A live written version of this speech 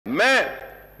मैं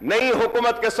नई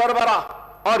हुकूमत के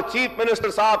सरबराह और चीफ मिनिस्टर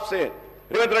साहब से,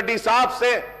 रेवंत रेड्डी साहब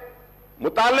से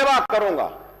मुतालबा करूंगा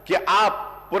कि आप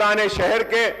पुराने शहर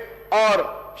के और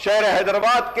शहर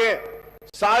हैदराबाद के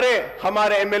सारे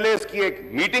हमारे एमएलएस की एक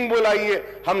मीटिंग बुलाइए,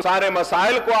 हम सारे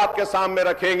मसाइल को आपके सामने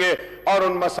रखेंगे और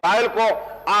उन मसाइल को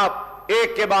आप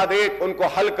एक के बाद एक उनको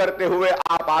हल करते हुए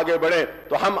आप आगे बढ़े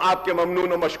तो हम आपके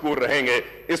ममनून और मशकूर रहेंगे।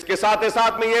 इसके साथ ही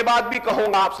साथ मैं ये बात भी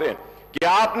कहूंगा आपसे कि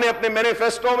आपने अपने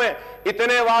मैनिफेस्टो में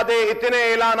इतने वादे, इतने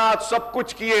ऐलानात सब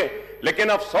कुछ किए, लेकिन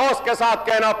अफसोस के साथ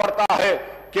कहना पड़ता है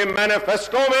कि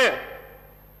मैनिफेस्टो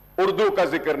में उर्दू का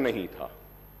जिक्र नहीं था।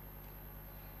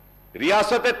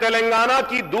 रियासत तेलंगाना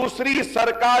की दूसरी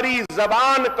सरकारी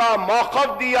जबान का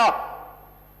मौक़िफ़ दिया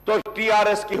तो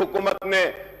टीआरएस की हुकूमत ने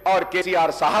और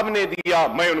केसीआर साहब ने दिया।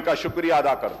 मैं उनका शुक्रिया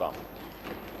अदा करता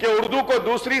हूं कि उर्दू को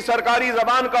दूसरी सरकारी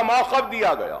जबान का मौक़िफ़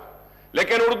दिया गया,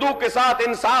 लेकिन उर्दू के साथ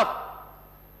इंसाफ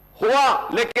हुआ,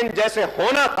 लेकिन जैसे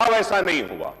होना था वैसा नहीं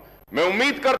हुआ। मैं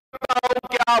उम्मीद करता हूं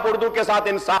कि आप उर्दू के साथ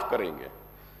इंसाफ करेंगे,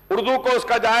 उर्दू को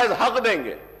उसका जायज हक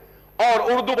देंगे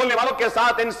और उर्दू बोलने वालों के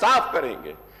साथ इंसाफ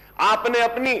करेंगे। आपने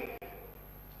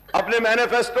अपने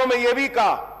मैनिफेस्टो में यह भी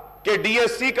कहा कि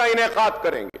डीएससी का इनेकाद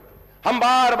करेंगे। हम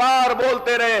बार बार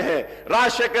बोलते रहे हैं,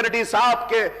 राजशेखर रेड्डी साहब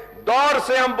के दौर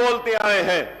से हम बोलते आए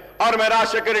हैं और मैं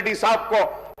राजशेखर रेड्डी साहब को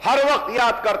हर वक्त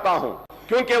याद करता हूं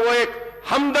क्योंकि वो एक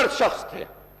हमदर्द शख्स थे।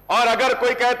 और अगर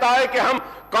कोई कहता है कि हम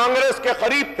कांग्रेस के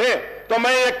करीब थे तो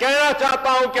मैं ये कहना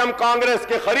चाहता हूं कि हम कांग्रेस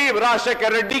के करीब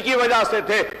राजशेखर रेड्डी की वजह से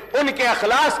थे, उनके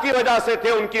अखलास की वजह से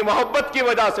थे, उनकी मोहब्बत की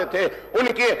वजह से थे,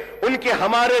 उनके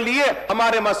हमारे लिए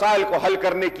हमारे मसाइल को हल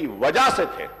करने की वजह से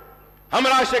थे। हम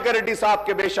राजशेखर रेड्डी साहब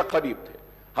के बेशक करीब थे,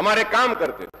 हमारे काम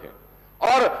करते थे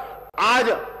और आज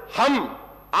हम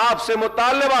आपसे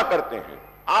मुतालबा करते हैं,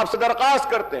 आपसे दरख्वास्त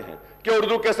करते हैं कि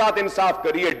उर्दू के साथ इंसाफ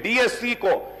करिए। डीएससी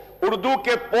को उर्दू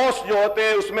के पोस्ट जो होते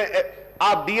हैं उसमें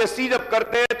आप डीएससी जब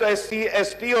करते हैं तो एससी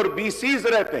एसटी और बीसीज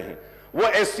रहते हैं, वो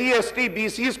एससी एसटी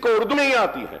बीसीज को उर्दू नहीं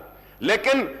आती है,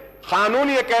 लेकिन कानून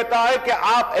ये कहता है कि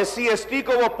आप एससी एसटी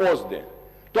को वो पोस्ट दें,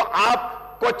 तो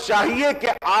आपको चाहिए कि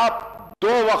आप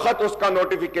 2 वक्त उसका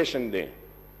नोटिफिकेशन दें।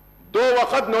 2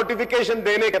 वक्त नोटिफिकेशन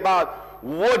देने के बाद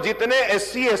वो जितने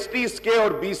एससी एसटीज के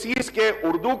और बीसीज के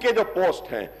उर्दू के जो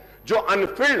पोस्ट हैं जो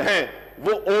अनफिल्ड हैं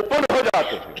वो ओपन हो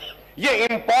जाते हैं। ये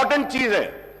इंपॉर्टेंट चीज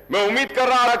है। मैं उम्मीद कर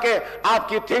रहा था कि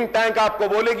आपकी थिंक टैंक आपको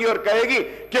बोलेगी और कहेगी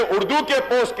कि उर्दू के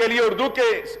पोस्ट के लिए, उर्दू के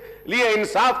लिए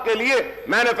इंसाफ के लिए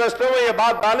मैनिफेस्टो में यह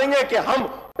बात डालेंगे कि हम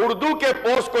उर्दू के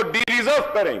पोस्ट को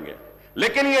डिरिजर्व करेंगे,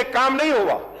 लेकिन यह काम नहीं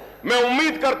हुआ। मैं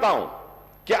उम्मीद करता हूं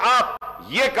कि आप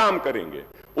यह काम करेंगे।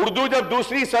 उर्दू जब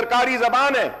दूसरी सरकारी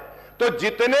जबान है तो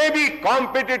जितने भी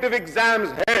कॉम्पिटिटिव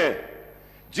एग्जाम्स हैं,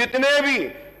 जितने भी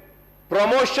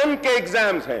प्रमोशन के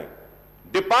एग्जाम्स हैं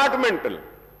डिपार्टमेंटल,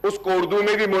 उसको उर्दू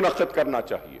में भी मुनक्किद करना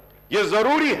चाहिए। यह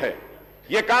जरूरी है,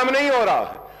 यह काम नहीं हो रहा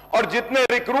है। और जितने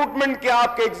रिक्रूटमेंट के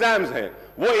आपके एग्जाम्स हैं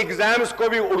वो एग्जाम्स को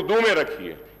भी उर्दू में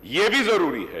रखिए, यह भी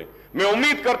जरूरी है। मैं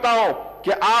उम्मीद करता हूं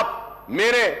कि आप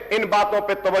मेरे इन बातों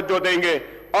पर तवज्जो देंगे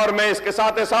और मैं इसके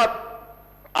साथ ही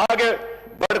साथ आगे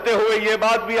बढ़ते हुए यह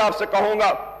बात भी आपसे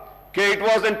कहूंगा कि it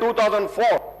was in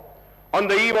 2004 on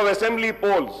the eve of assembly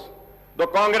polls the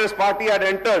Congress party had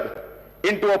entered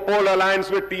into a poll alliance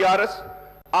with TRS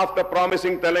after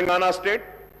promising Telangana state.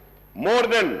 More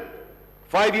than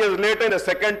 5 years later, in the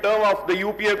second term of the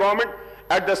UPA government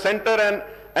at the center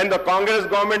and the Congress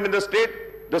government in the state,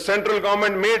 the central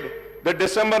government made the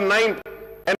December 9th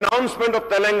announcement of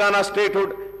Telangana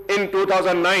statehood in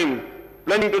 2009,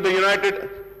 plunging to the united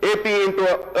AP into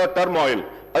a turmoil.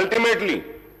 Ultimately,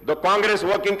 the Congress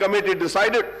working committee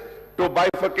decided to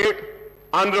bifurcate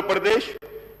Andhra Pradesh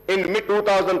in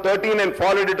mid-2013 and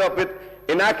followed it up with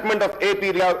enactment of AP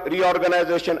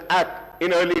Reorganization Act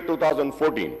in early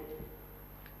 2014.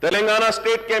 Telangana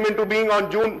state came into being on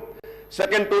June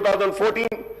 2nd, 2014.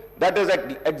 That is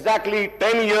exactly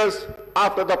 10 years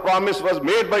after the promise was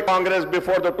made by Congress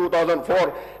before the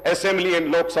 2004 Assembly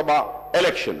and Lok Sabha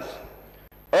elections.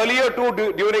 Earlier too,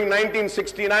 during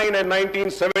 1969 and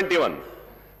 1971,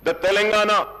 the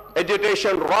Telangana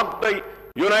agitation rocked the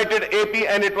united AP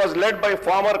and it was led by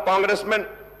former congressmen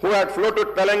who had floated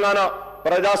Telangana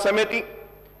Praja Samiti.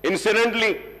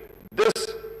 Incidentally,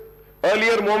 this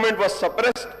earlier movement was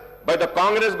suppressed by the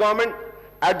Congress government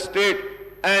at state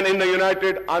and in the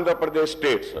united Andhra Pradesh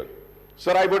state, sir.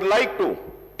 Sir, I would like to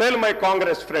tell my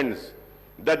Congress friends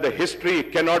that the history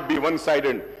cannot be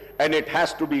one-sided and it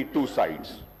has to be two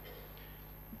sides.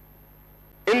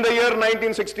 In the year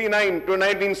 1969 to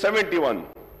 1971,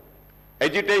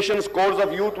 agitation, scores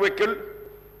of youth were killed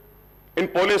in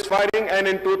police firing, and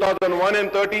in 2001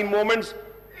 and 13 movements,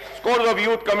 scores of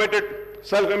youth committed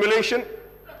self-immolation.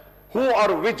 who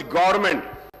or which government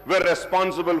were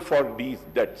responsible for these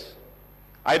deaths.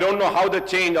 I don't know how the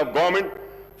change of government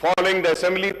following the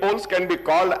assembly polls can be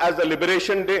called as the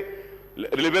liberation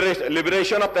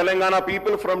of Telangana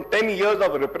people from 10 years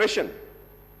of repression.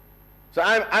 So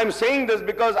I'm saying this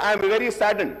because I'm very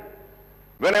saddened.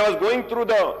 When I was going through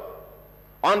the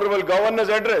Honorable Governor's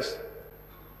address,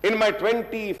 in my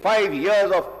 25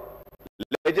 years of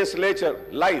legislature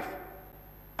life,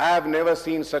 I have never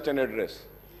seen such an address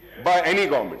by any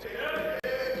government.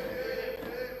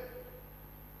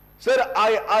 Sir,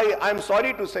 I'm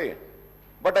sorry to say,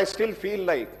 but I still feel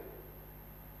like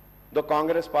the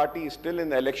Congress party is still in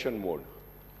the election mode.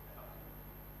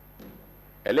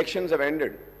 Elections have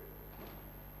ended.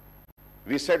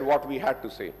 We said what we had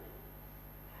to say.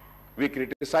 We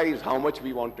criticized how much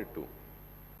we wanted to.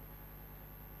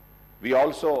 We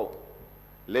also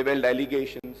leveled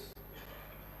allegations,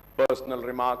 personal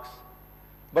remarks.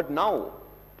 But now,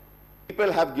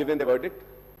 people have given the verdict.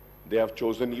 They have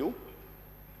chosen you,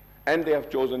 and they have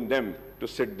chosen them to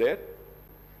sit there.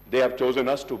 They have chosen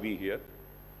us to be here.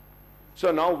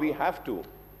 So now we have to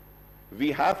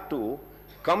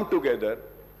come together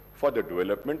for the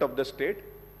development of the state.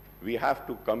 We have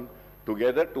to come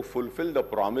together to fulfill the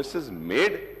promises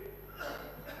made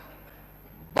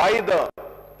by the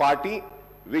party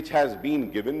which has been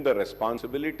given the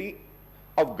responsibility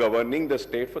of governing the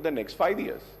state for the next 5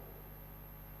 years.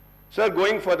 Sir,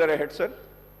 going further ahead, sir,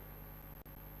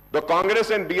 the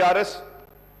Congress and BRS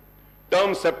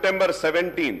term September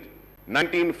 17th,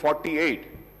 1948,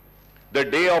 the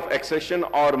day of accession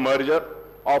or merger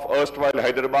of erstwhile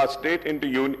Hyderabad state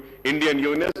into Indian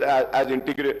Union as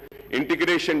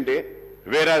integration day,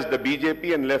 whereas the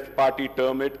BJP and left party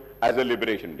term it as a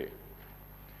liberation day.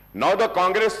 Now the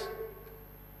Congress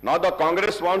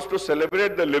wants to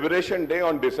celebrate the liberation day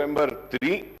on December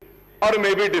 3 or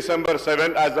maybe December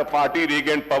 7 as the party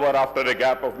regained power after a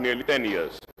gap of nearly 10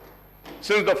 years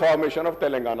since the formation of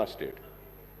Telangana state.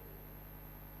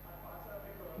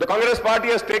 The Congress party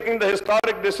has taken the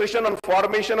historic decision on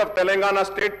formation of Telangana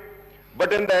state,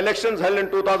 but in the elections held in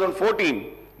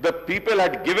 2014, the people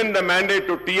had given the mandate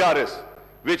to TRS,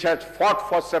 which has fought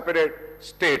for separate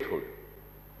statehood.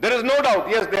 There is no doubt,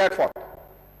 yes, they had fought.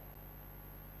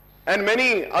 And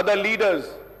many other leaders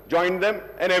joined them,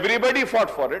 and everybody fought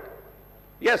for it.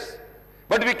 Yes,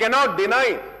 but we cannot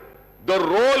deny the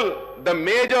role, the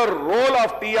major role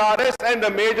of TRS and the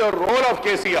major role of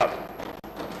KCR.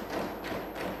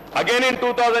 Again in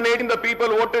 2018, the people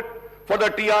voted for the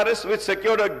TRS, which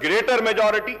secured a greater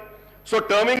majority. So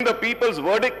terming the people's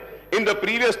verdict in the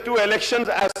previous two elections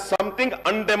as something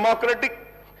undemocratic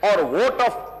or vote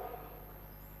of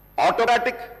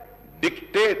autocratic,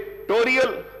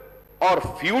 dictatorial or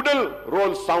feudal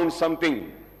role sounds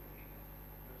something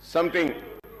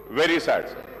very sad,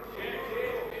 sir.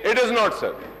 It is not,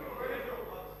 sir.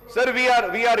 Sir, we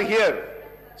are here.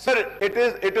 Sir,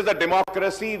 it is a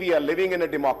democracy. We are living in a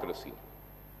democracy.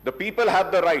 The people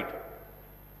have the right.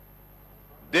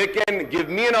 They can give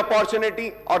me an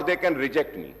opportunity or they can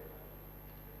reject me.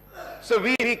 So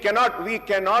we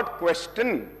cannot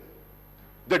question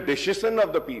the decision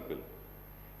of the people.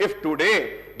 If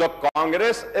today the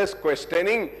Congress is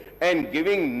questioning and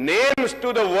giving names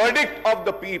to the verdict of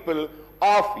the people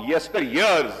of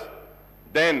yesteryears,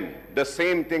 then the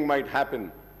same thing might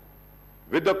happen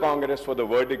with the Congress for the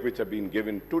verdict which have been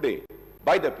given today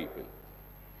by the people.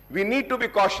 We need to be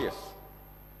cautious.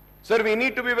 Sir, we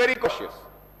need to be very cautious.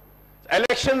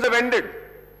 Elections have ended.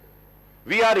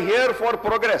 We are here for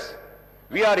progress.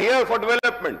 We are here for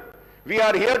development. We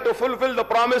are here to fulfill the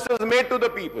promises made to the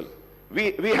people.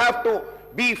 We have to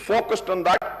be focused on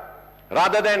that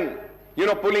rather than,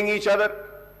 pulling each other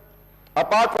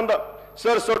apart from the,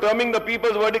 sir, so terming the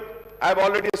people's verdict, I have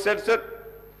already said, sir,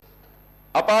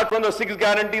 apart from the 6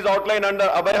 guarantees outlined under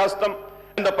Abhay Hastam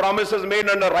and the promises made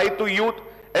under Right to Youth,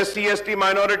 SC, ST,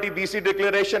 Minority, BC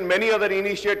Declaration, many other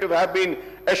initiatives have been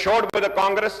assured by the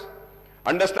Congress.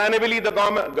 Understandably, the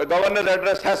Governor's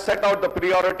address has set out the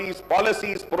priorities,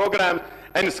 policies, programs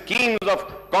and schemes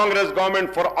of Congress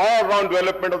government for all-round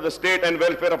development of the state and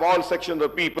welfare of all sections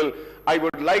of people. I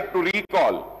would like to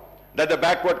recall that the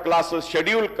backward classes,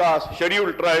 scheduled caste,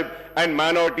 scheduled tribe and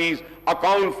minorities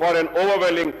account for an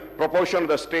overwhelming proportion of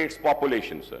the state's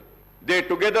population, sir. They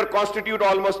together constitute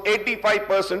almost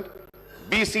 85%,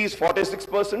 BCs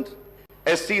 46%,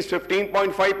 SCs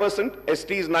 15.5%,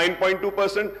 STs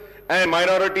 9.2%, and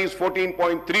minorities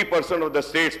 14.3% of the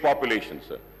state's population,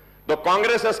 sir. The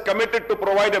Congress has committed to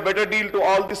provide a better deal to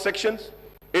all these sections.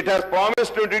 It has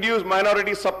promised to introduce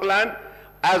minority sub-plan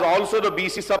as also the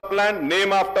BC sub-plan,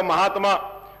 named after Mahatma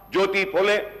Jyoti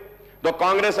Phule. The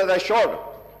Congress has assured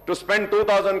to spend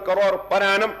 2,000 crore per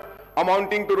annum,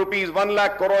 amounting to rupees 1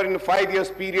 lakh crore in 5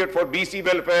 years period for BC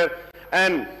welfare,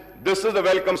 and this is a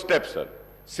welcome step, sir.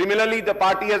 Similarly, the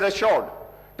party has assured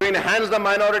to enhance the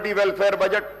minority welfare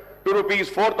budget to rupees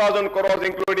 4,000 crores,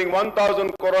 including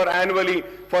 1,000 crore annually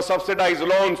for subsidized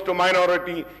loans to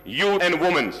minority youth and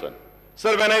women, sir.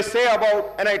 Sir, when I say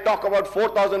about, and I talk about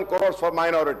 4,000 crores for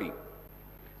minority,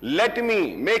 let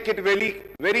me make it very,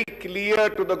 very clear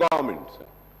to the government, sir,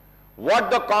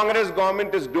 what the Congress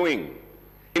government is doing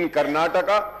in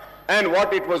Karnataka and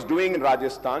what it was doing in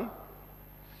Rajasthan.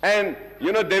 And,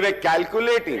 you know, they were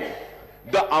calculating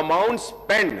the amount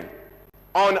spent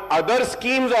on other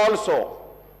schemes also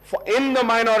in the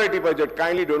minority budget.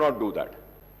 Kindly do not do that.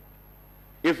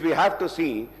 If we have to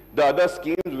see the other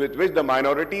schemes with which the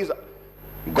minorities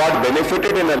got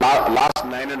benefited in the last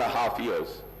 9.5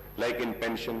 years, like in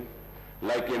pension,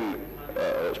 like in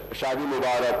Shadi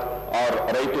Mubarak or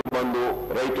Raitu Bandhu,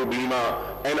 Raitu Bima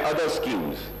and other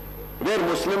schemes, where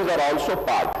Muslims are also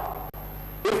part.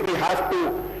 If we have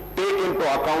to take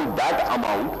into account that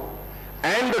amount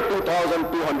and the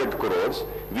 2,200 crores,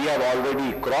 we have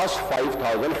already crossed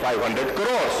 5,500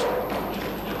 crores.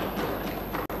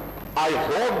 I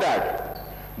hope that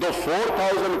the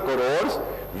 4,000 crores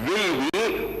will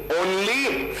be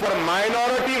only for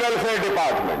minority welfare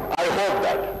department. I hope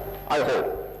that. I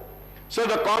hope. So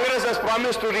the Congress has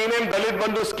promised to rename Dalit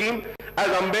Bandhu scheme as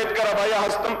Ambedkar Abhaya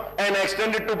Hastam and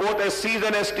extend it to both SCs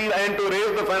and STs, and to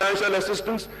raise the financial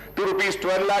assistance to rupees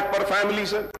 12 lakh per family,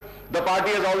 sir. The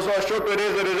party has also assured to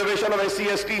raise the reservation of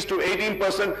SC/STs to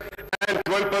 18% and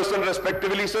 12%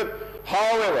 respectively, sir.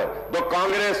 However, the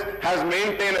Congress has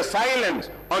maintained a silence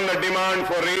on the demand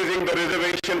for raising the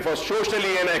reservation for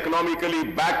socially and economically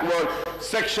backward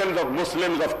sections of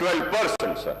Muslims of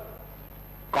 12%, sir.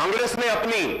 Congress ने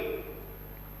अपनी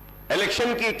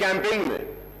election की campaign में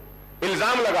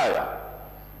इल्जाम लगाया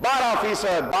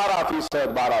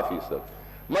 12%,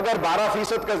 मगर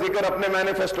 12% का जिक्र अपने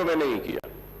मैनिफेस्टो में नहीं किया।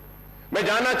 मैं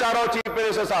जानना चाह रहा हूं चीफ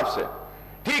मिनिस्टर साहब से,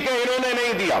 ठीक है इन्होंने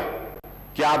नहीं दिया,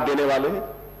 क्या आप देने वाले हैं?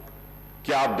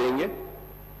 क्या आप देंगे?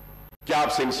 क्या आप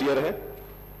सिंसियर हैं?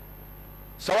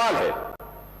 सवाल है।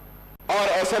 और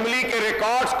असेंबली के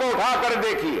रिकॉर्ड्स को उठाकर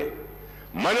देखिए,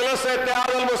 मजलिस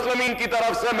इत्तेहादुल मुस्लिमीन की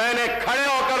तरफ से मैंने खड़े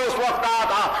होकर उस वक्त कहा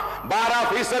था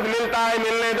 12% मिलता है,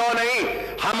 मिलने दो नहीं,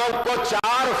 हमको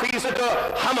 4%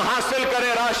 हम हासिल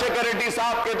करें राजशेखर रेड्डी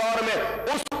साहब के दौर में,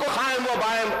 उसको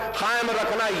कायम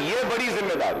रखना ये बड़ी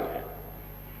जिम्मेदारी है।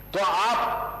 तो आप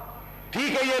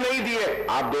ठीक है ये नहीं दिए,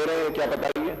 आप दे रहे हैं क्या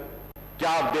बताइए? क्या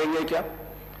आप देंगे क्या?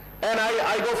 And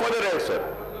I go for the rest, sir.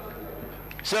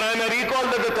 Sir, I may recall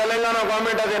that the Telangana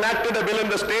government has enacted a bill in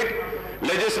the state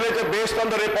legislature based on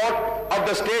the report of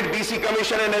the State BC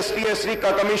Commission and ST/SC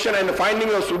Commission and the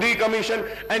findings of Sudhi Commission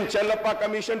and Chellappa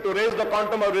Commission to raise the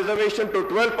quantum of reservation to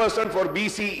 12% for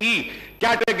BCE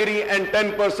category and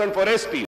 10% for ST.